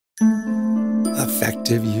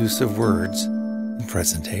Effective use of words in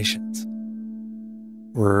presentations.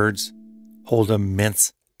 Words hold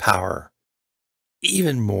immense power,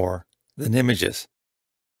 even more than images.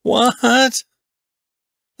 What?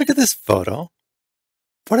 Look at this photo.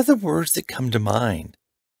 What are the words that come to mind?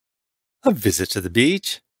 A visit to the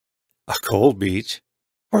beach, a cold beach,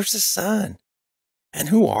 where's the sun? And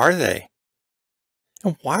who are they?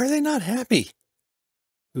 And why are they not happy?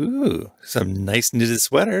 Ooh, some nice knitted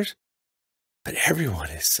sweaters. But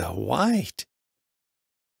everyone is so white.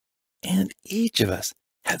 And each of us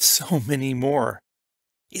have so many more.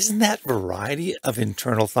 Isn't that variety of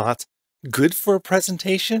internal thoughts good for a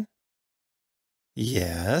presentation?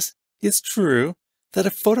 Yes, it's true that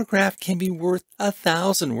a photograph can be worth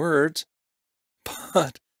 1,000 words,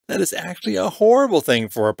 but that is actually a horrible thing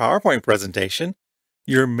for a PowerPoint presentation.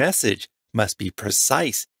 Your message must be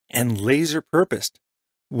precise and laser-purposed.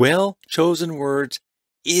 Well-chosen words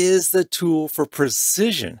is the tool for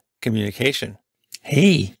precision communication.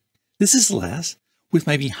 Hey, this is Les with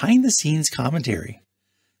my behind-the-scenes commentary.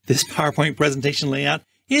 This PowerPoint presentation layout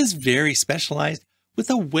is very specialized with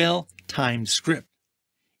a well-timed script.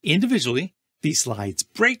 Individually, these slides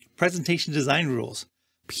break presentation design rules,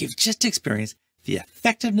 but you've just experienced the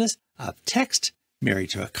effectiveness of text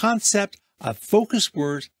married to a concept of focused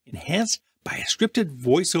words enhanced by a scripted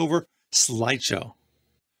voiceover slideshow.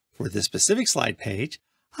 For this specific slide page,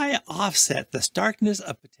 I offset the starkness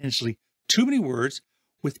of potentially too many words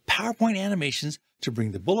with PowerPoint animations to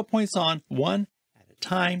bring the bullet points on one at a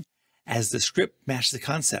time as the script matched the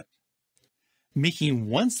concept, making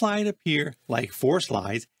one slide appear like 4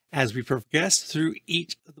 slides as we progress through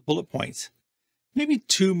each of the bullet points. Maybe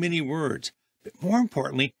too many words, but more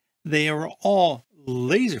importantly, they are all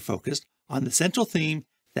laser focused on the central theme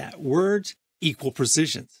that words equal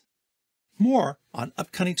precisions. More on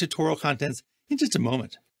upcoming tutorial contents in just a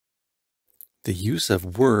moment. The use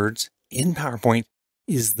of words in PowerPoint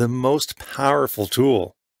is the most powerful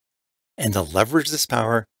tool. And to leverage this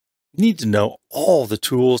power, you need to know all the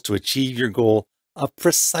tools to achieve your goal of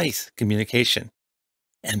precise communication.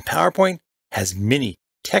 And PowerPoint has many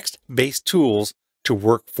text-based tools to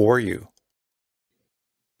work for you.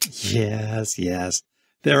 Yes,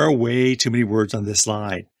 there are way too many words on this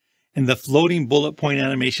slide, and the floating bullet point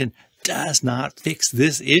animation does not fix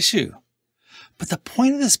this issue. But the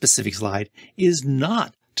point of this specific slide is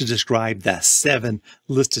not to describe the 7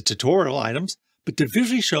 listed tutorial items, but to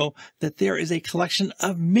visually show that there is a collection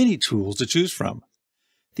of many tools to choose from.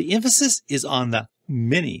 The emphasis is on the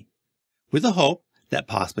many, with the hope that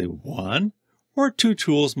possibly 1 or 2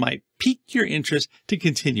 tools might pique your interest to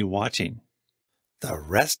continue watching. The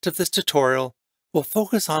rest of this tutorial will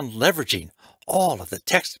focus on leveraging all of the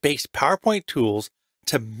text-based PowerPoint tools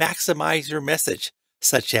to maximize your message,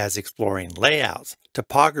 such as exploring layouts,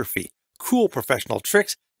 typography, cool professional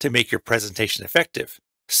tricks to make your presentation effective.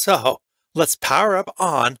 So let's power up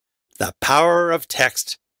on the power of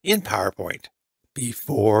text in PowerPoint.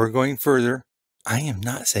 Before going further, I am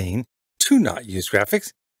not saying to not use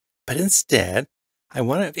graphics, but instead, I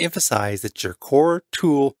want to emphasize that your core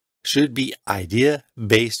tool should be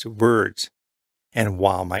idea-based words. And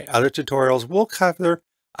while my other tutorials will cover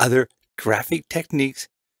other graphic techniques,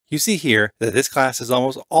 you see here that this class is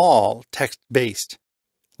almost all text-based.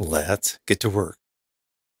 Let's get to work.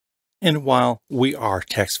 And while we are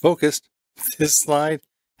text-focused, this slide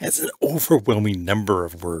has an overwhelming number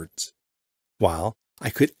of words. While I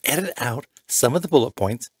could edit out some of the bullet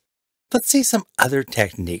points, let's see some other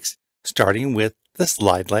techniques, starting with the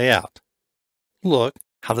slide layout. Look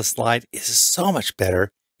how the slide is so much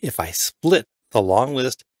better if I split the long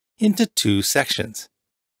list into 2 sections.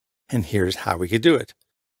 And here's how we could do it.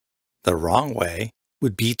 The wrong way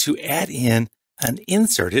would be to add in an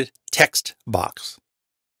inserted text box.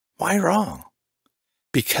 Why wrong?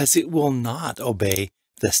 Because it will not obey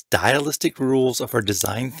the stylistic rules of our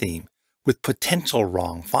design theme with potential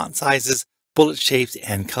wrong font sizes, bullet shapes,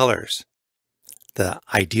 and colors. The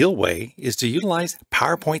ideal way is to utilize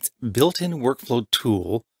PowerPoint's built-in workflow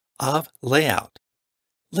tool of layout.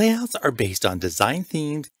 Layouts are based on design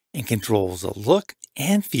themes and controls the look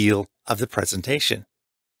and feel of the presentation.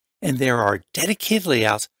 And there are dedicated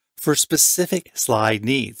layouts for specific slide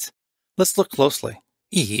needs. Let's look closely.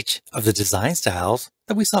 Each of the design styles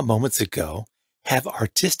that we saw moments ago have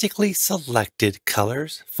artistically selected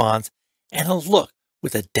colors, fonts, and a look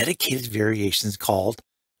with a dedicated variations called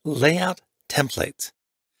layout templates.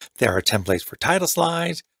 There are templates for title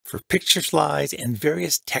slides, for picture slides, and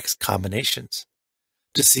various text combinations.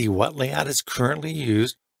 To see what layout is currently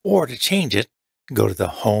used or to change it, go to the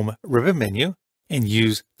Home ribbon menu and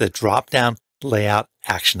use the drop-down Layout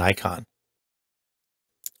action icon.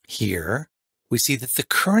 Here, we see that the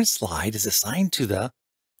current slide is assigned to the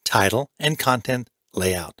title and content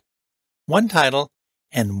layout, one title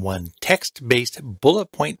and one text-based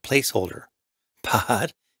bullet point placeholder.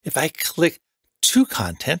 But if I click to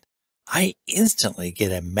content, I instantly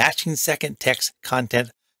get a matching second text content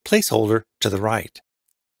placeholder to the right.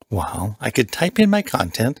 While I could type in my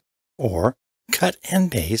content or cut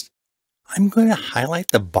and paste, I'm going to highlight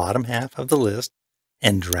the bottom half of the list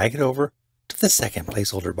and drag it over to the second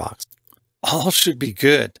placeholder box. All should be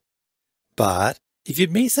good. But if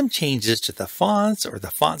you've made some changes to the fonts or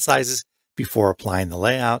the font sizes before applying the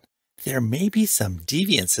layout, there may be some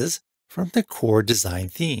deviances from the core design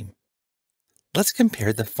theme. Let's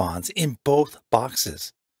compare the fonts in both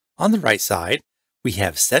boxes. On the right side, we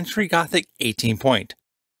have Century Gothic 18 point,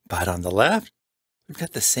 but on the left, we've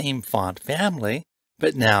got the same font family,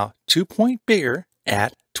 but now 2 point bigger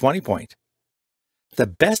at 20 point. The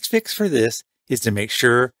best fix for this is to make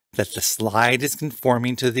sure that the slide is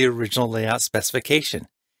conforming to the original layout specification.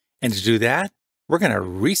 And to do that, we're going to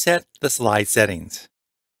reset the slide settings.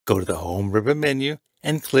 Go to the Home ribbon menu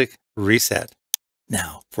and click Reset.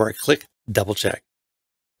 Now for a click double check.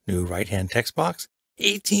 New right-hand text box,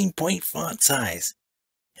 18 point font size.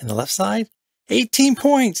 And the left side, 18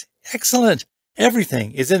 points. Excellent.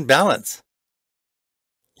 Everything is in balance.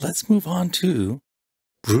 Let's move on to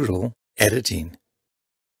brutal editing.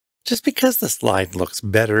 Just because the slide looks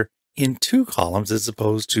better in 2 columns as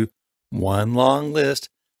opposed to one long list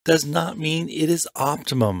does not mean it is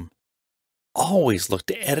optimum. Always look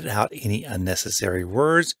to edit out any unnecessary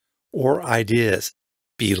words or ideas.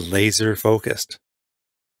 Be laser focused.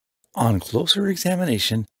 On closer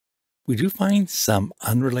examination, we do find some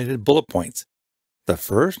unrelated bullet points. The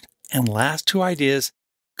first and last 2 ideas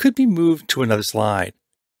could be moved to another slide.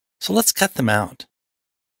 So let's cut them out.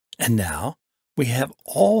 And now we have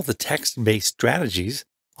all the text-based strategies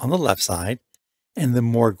on the left side and the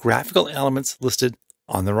more graphical elements listed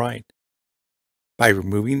on the right. By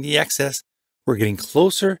removing the excess, we're getting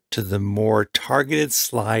closer to the more targeted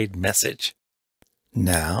slide message.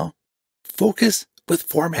 Now, focus with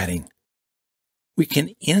formatting. We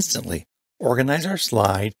can instantly organize our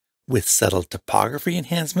slide with subtle typography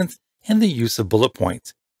enhancements and the use of bullet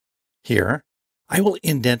points. Here, I will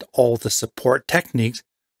indent all the support techniques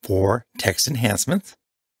for text enhancements,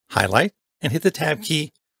 highlight and hit the Tab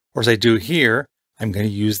key, or as I do here, I'm going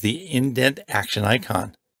to use the indent action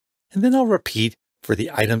icon. And then I'll repeat for the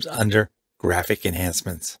items under graphic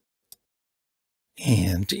enhancements.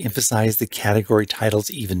 And to emphasize the category titles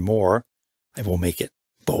even more, I will make it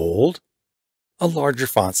bold, a larger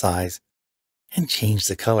font size, and change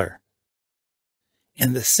the color.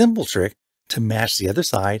 And the simple trick to match the other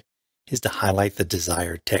side is to highlight the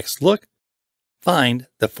desired text look, find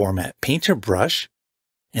the Format Painter brush,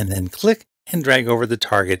 and then click and drag over the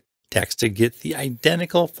target text to get the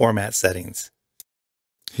identical format settings.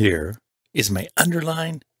 Here is my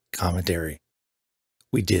underline commentary.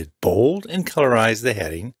 We did bold and colorize the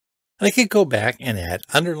heading, and I could go back and add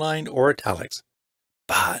underline or italics.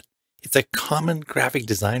 But it's a common graphic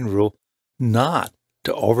design rule not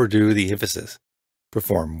to overdo the emphasis.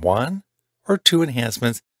 Perform 1 or 2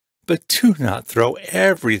 enhancements, but do not throw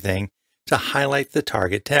everything to highlight the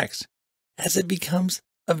target text, as it becomes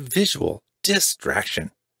a visual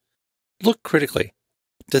distraction. Look critically.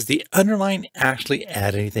 Does the underline actually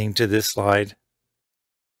add anything to this slide?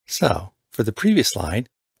 So, for the previous slide,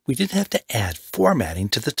 we didn't have to add formatting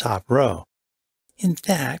to the top row. In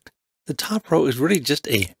fact, the top row is really just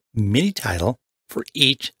a mini title for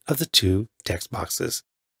each of the 2 text boxes.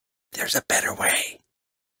 There's a better way.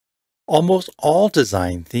 Almost all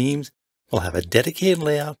design themes will have a dedicated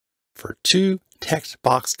layout for 2 text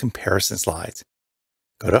box comparison slides.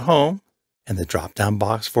 Go to Home and the drop-down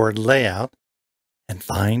box for Layout and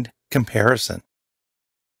find Comparison.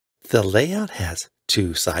 The layout has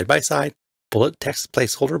 2 side-by-side bullet text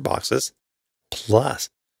placeholder boxes plus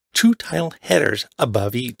 2 title headers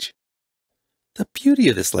above each. The beauty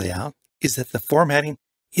of this layout is that the formatting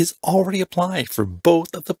is already applied for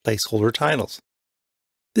both of the placeholder titles.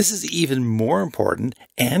 This is even more important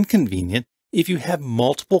and convenient if you have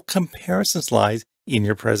multiple comparison slides in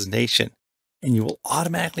your presentation, and you will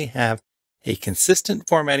automatically have a consistent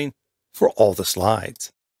formatting for all the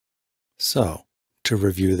slides. So, to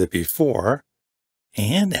review the before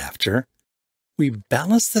and after, we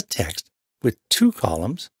balanced the text with 2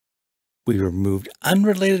 columns, we removed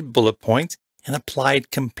unrelated bullet points and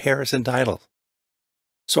applied comparison titles.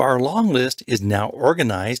 So our long list is now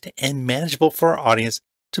organized and manageable for our audience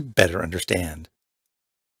to better understand.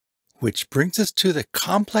 Which brings us to the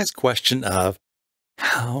complex question of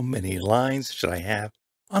how many lines should I have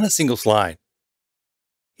on a single slide?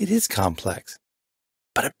 it is complex.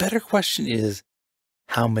 But a better question is,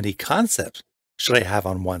 how many concepts should I have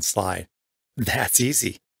on one slide? That's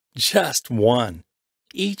easy. Just one.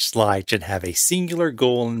 Each slide should have a singular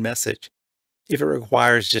goal and message. If it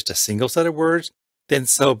requires just a single set of words, then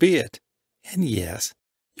so be it. And yes,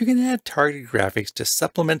 you can add targeted graphics to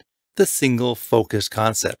supplement the single focused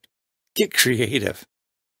concept. Get creative.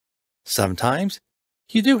 Sometimes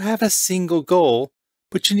you do have a single goal,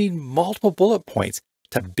 but you need multiple bullet points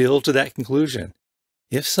to build to that conclusion.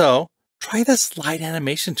 If so, try the slide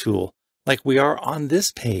animation tool like we are on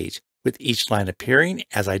this page, with each line appearing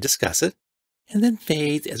as I discuss it, and then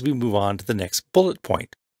fades as we move on to the next bullet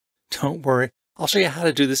point. Don't worry, I'll show you how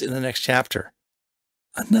to do this in the next chapter.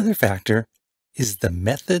 Another factor is the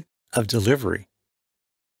method of delivery.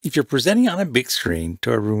 If you're presenting on a big screen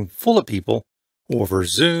to a room full of people over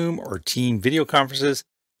Zoom or team video conferences,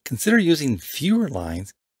 consider using fewer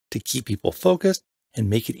lines to keep people focused and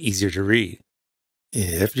make it easier to read.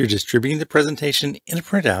 If you're distributing the presentation in a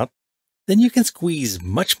printout, then you can squeeze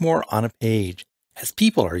much more on a page, as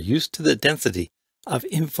people are used to the density of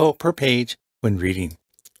info per page when reading.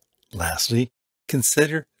 Lastly,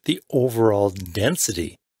 consider the overall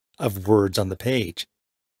density of words on the page.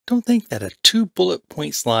 Don't think that a 2-bullet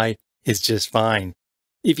point slide is just fine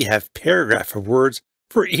if you have paragraph of words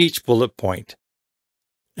for each bullet point.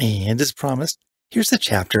 And as promised, here's the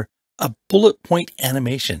chapter, a bullet point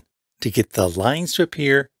animation, to get the lines to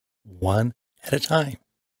appear one at a time.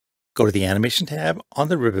 Go to the Animation tab on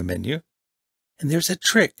the ribbon menu, and there's a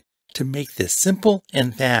trick to make this simple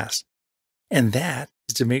and fast. And that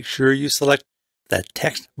is to make sure you select the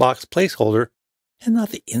text box placeholder and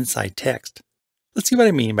not the inside text. Let's see what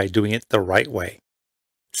I mean by doing it the right way.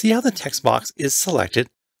 See how the text box is selected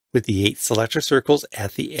with the 8 selector circles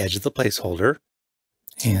at the edge of the placeholder?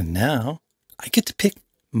 And now I get to pick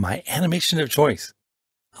my animation of choice.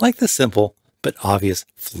 I like the simple but obvious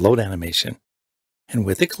float animation. And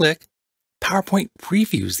with a click, PowerPoint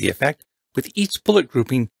previews the effect with each bullet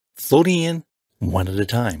grouping floating in one at a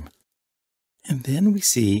time. And then we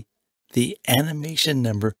see the animation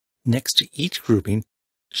number next to each grouping,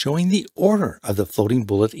 showing the order of the floating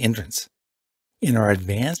bullet entrance. In our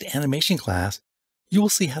advanced animation class, you will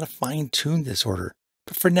see how to fine-tune this order.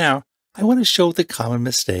 But for now, I want to show the common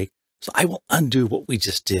mistake, so I will undo what we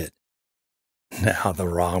just did. Now the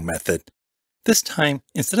wrong method. This time,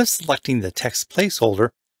 instead of selecting the text placeholder,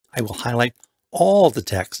 I will highlight all the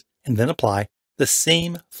text and then apply the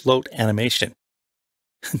same float animation.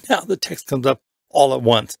 Now the text comes up all at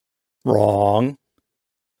once. Wrong.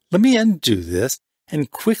 Let me undo this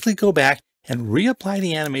and quickly go back and reapply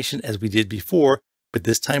the animation as we did before, but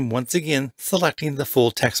this time once again selecting the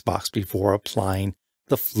full text box before applying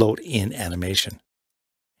the float in animation.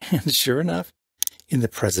 And sure enough, in the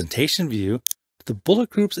presentation view, the bullet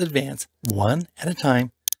groups advance one at a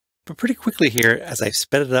time, but pretty quickly here as I've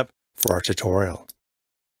sped it up for our tutorial.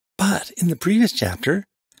 But in the previous chapter,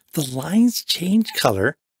 the lines change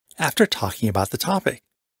color after talking about the topic.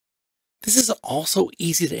 This is also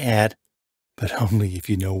easy to add, but only if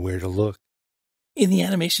you know where to look. In the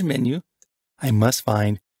animation menu, I must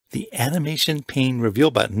find the Animation Pane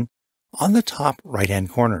Reveal button on the top right-hand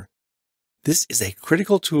corner. This is a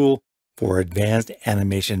critical tool for advanced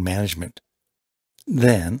animation management.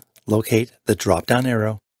 Then locate the drop-down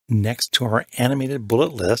arrow next to our animated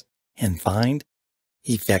bullet list and find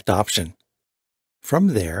Effect option. From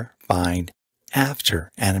there, find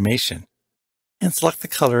After Animation and select the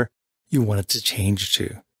color you want it to change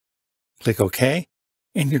to. Click OK,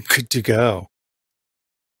 and you're good to go.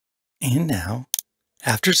 And now,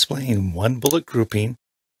 after displaying one bullet grouping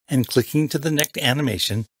and clicking to the next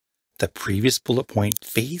animation, the previous bullet point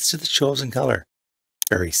fades to the chosen color.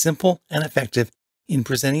 Very simple and effective in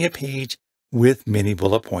presenting a page with many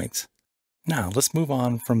bullet points. Now let's move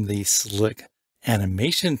on from the slick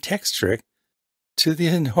animation text trick to the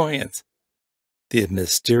annoyance, the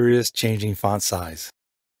mysterious changing font size.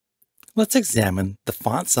 Let's examine the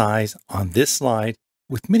font size on this slide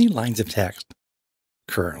with many lines of text.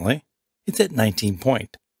 Currently, it's at 19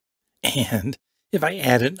 point. And if I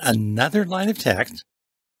added another line of text,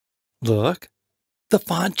 look, the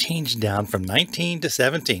font changed down from 19 to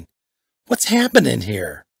 17. What's happening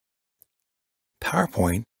here?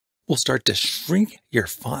 PowerPoint will start to shrink your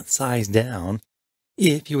font size down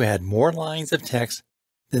if you add more lines of text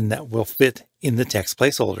than that will fit in the text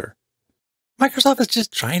placeholder. Microsoft is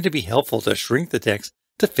just trying to be helpful to shrink the text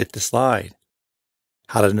to fit the slide.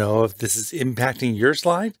 How to know if this is impacting your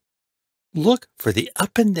slide? Look for the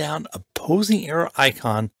up and down opposing arrow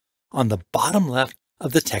icon on the bottom left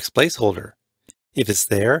of the text placeholder. If it's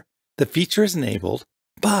there, the feature is enabled,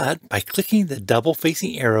 But by clicking the double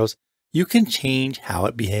facing arrows, you can change how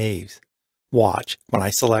it behaves. Watch when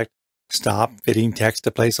I select Stop Fitting Text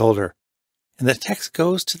to Placeholder, and the text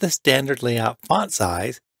goes to the standard layout font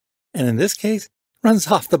size, and in this case,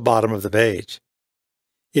 runs off the bottom of the page.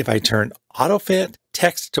 If I turn Autofit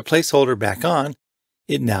Text to Placeholder back on,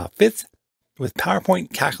 it now fits with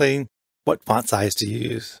PowerPoint calculating what font size to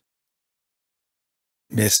use.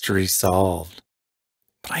 Mystery solved.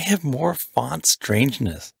 But I have more font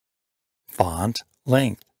strangeness. Font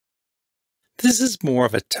length. This is more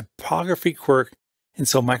of a typography quirk, and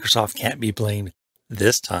so Microsoft can't be blamed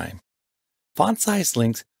this time. Font size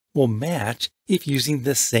lengths will match if using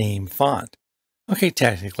the same font. Okay,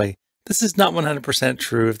 technically, this is not 100%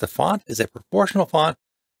 true if the font is a proportional font,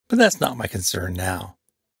 but that's not my concern now.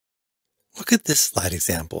 Look at this slide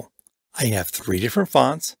example. I have 3 different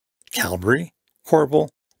fonts, Calibri, Corbel,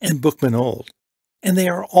 and Bookman Old, and they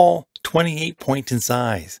are all 28 point in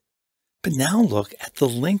size. But now look at the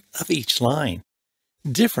length of each line.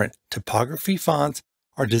 Different typography fonts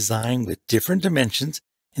are designed with different dimensions,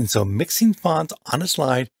 and so mixing fonts on a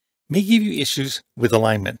slide may give you issues with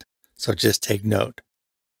alignment, so just take note.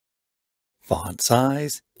 Font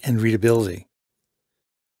size and readability.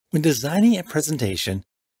 When designing a presentation,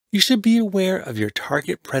 you should be aware of your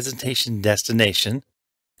target presentation destination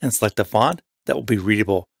and select a font that will be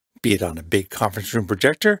readable, be it on a big conference room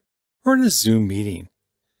projector or in a Zoom meeting.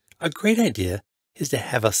 A great idea is to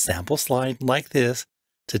have a sample slide like this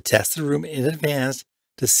to test the room in advance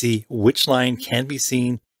to see which line can be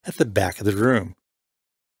seen at the back of the room.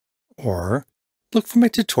 Or look for my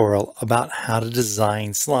tutorial about how to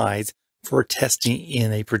design slides for testing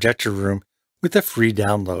in a projector room with a free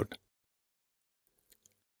download.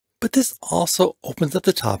 But this also opens up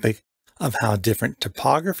the topic of how different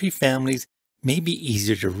typography families may be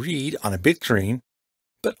easier to read on a big screen,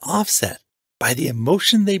 but offset by the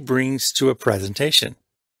emotion they bring to a presentation.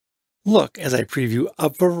 Look as I preview a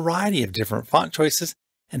variety of different font choices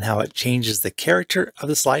and how it changes the character of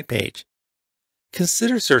the slide page.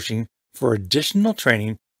 Consider searching for additional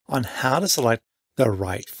training on how to select the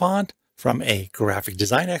right font from a graphic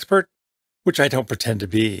design expert, which I don't pretend to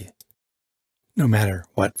be. No matter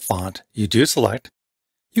what font you do select,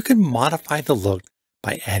 you can modify the look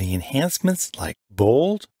by adding enhancements like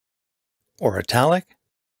bold, or italic,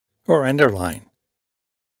 or underline.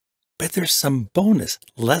 But there's some bonus,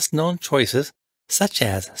 less known choices, such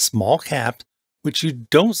as small caps, which you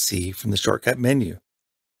don't see from the shortcut menu.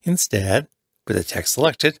 Instead, with the text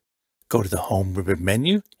selected, go to the Home ribbon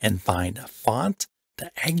menu and find a Font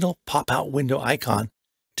Diagonal Pop-Out Window icon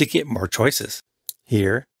to get more choices.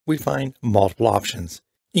 Here, we find multiple options,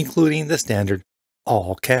 including the standard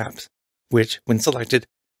All Caps, which, when selected,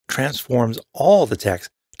 transforms all the text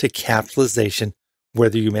to capitalization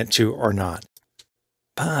whether you meant to or not.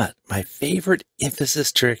 But my favorite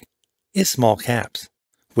emphasis trick is small caps,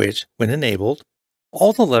 which, when enabled,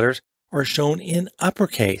 all the letters are shown in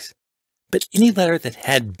uppercase, but any letter that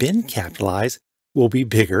had been capitalized will be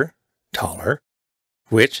bigger, taller,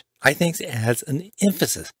 which I think adds an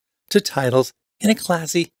emphasis to titles in a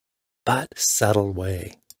classy but subtle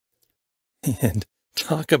way. And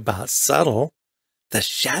talk about subtle, the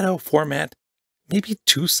shadow format may be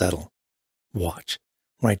too subtle. Watch,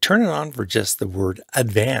 when I turn it on for just the word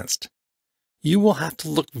advanced, you will have to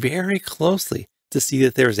look very closely to see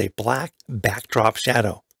that there is a black backdrop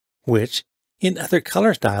shadow, which in other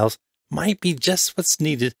color styles might be just what's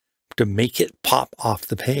needed to make it pop off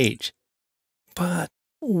the page. But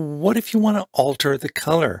what if you want to alter the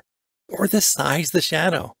color or the size of the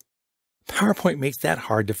shadow? PowerPoint makes that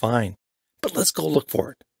hard to find, but let's go look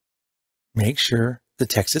for it. Make sure the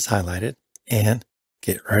text is highlighted and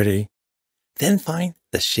get ready. Then find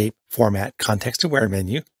the Shape Format Context Aware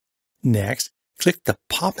menu. Next, click the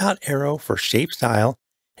pop-out arrow for Shape Style,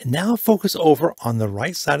 and now focus over on the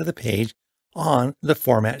right side of the page on the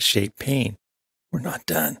Format Shape pane. We're not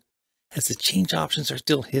done, as the change options are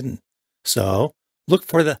still hidden. So look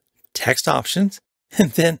for the Text options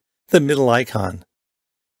and then the middle icon.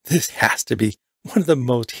 This has to be one of the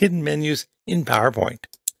most hidden menus in PowerPoint.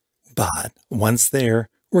 But once there,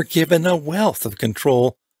 we're given a wealth of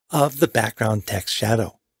control of the background text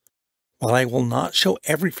shadow. While I will not show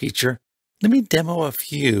every feature, let me demo a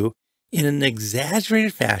few in an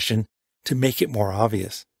exaggerated fashion to make it more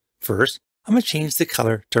obvious. First, I'm going to change the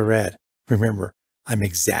color to red. Remember, I'm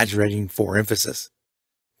exaggerating for emphasis.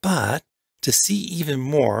 But to see even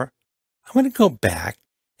more, I'm going to go back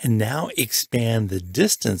and now expand the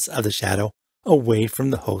distance of the shadow away from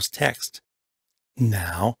the host text.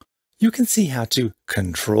 Now, you can see how to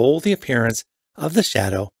control the appearance of the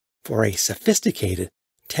shadow for a sophisticated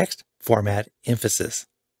text format emphasis.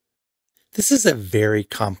 This is a very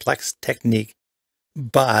complex technique,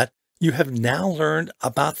 but you have now learned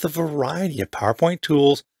about the variety of PowerPoint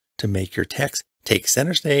tools to make your text take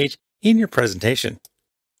center stage in your presentation.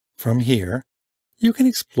 From here, you can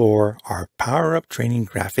explore our Power Up Training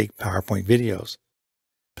Graphic PowerPoint videos.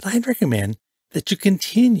 But I'd recommend that you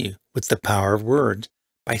continue with the power of words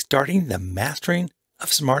by starting the Mastering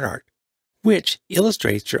of Smart Art, which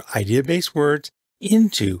illustrates your idea-based words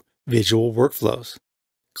into visual workflows.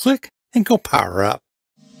 Click and go power up.